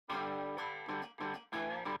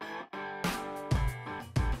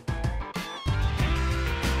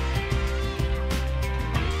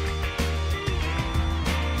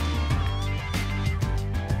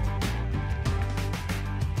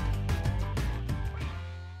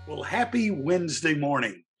Well, happy Wednesday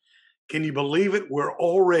morning. Can you believe it? We're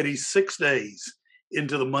already 6 days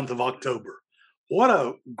into the month of October. What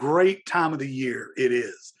a great time of the year it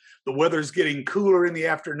is. The weather's getting cooler in the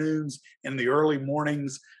afternoons and the early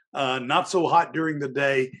mornings, not so hot during the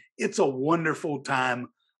day. It's a wonderful time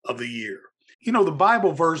of the year. You know, the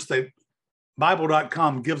Bible verse that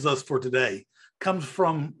Bible.com gives us for today comes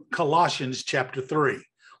from Colossians chapter 3,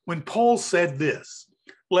 when Paul said this: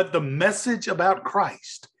 "Let the message about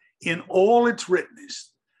Christ in all its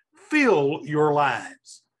richness fill your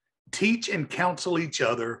lives. Teach and counsel each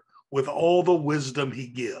other with all the wisdom he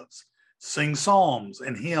gives. Sing psalms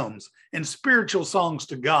and hymns and spiritual songs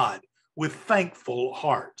to God with thankful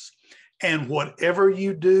hearts. And whatever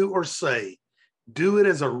you do or say, do it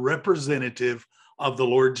as a representative of the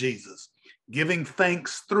Lord Jesus, giving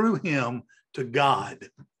thanks through him to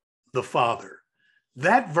God the Father."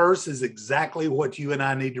 That verse is exactly what you and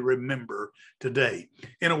I need to remember today.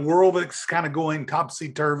 In a world that's kind of going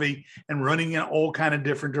topsy-turvy and running in all kind of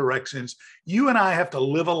different directions, you and I have to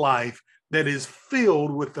live a life that is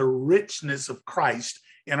filled with the richness of Christ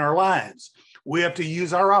in our lives. We have to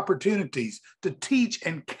use our opportunities to teach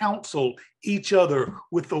and counsel each other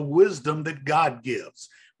with the wisdom that God gives.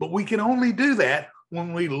 But we can only do that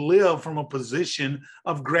when we live from a position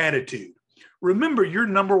of gratitude. Remember, your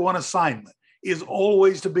number one assignment is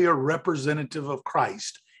always to be a representative of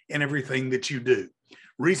Christ in everything that you do.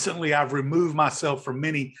 Recently, I've removed myself from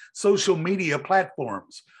many social media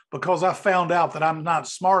platforms because I found out that I'm not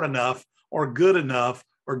smart enough or good enough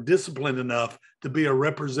or disciplined enough to be a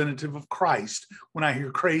representative of Christ when I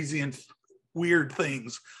hear crazy and weird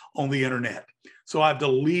things on the internet. So I've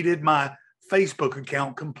deleted my Facebook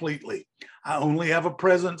account completely. I only have a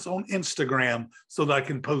presence on Instagram so that I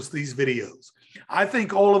can post these videos. I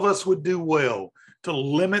think all of us would do well to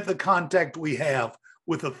limit the contact we have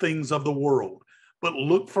with the things of the world, but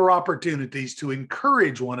look for opportunities to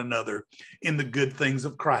encourage one another in the good things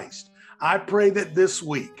of Christ. I pray that this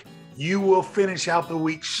week you will finish out the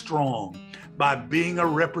week strong by being a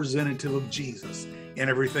representative of Jesus in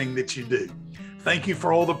everything that you do. Thank you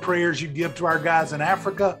for all the prayers you give to our guys in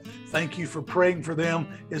Africa. Thank you for praying for them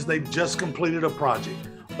as they've just completed a project.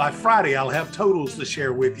 By Friday, I'll have totals to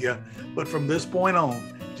share with you. But from this point on,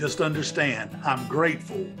 just understand I'm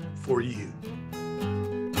grateful for you.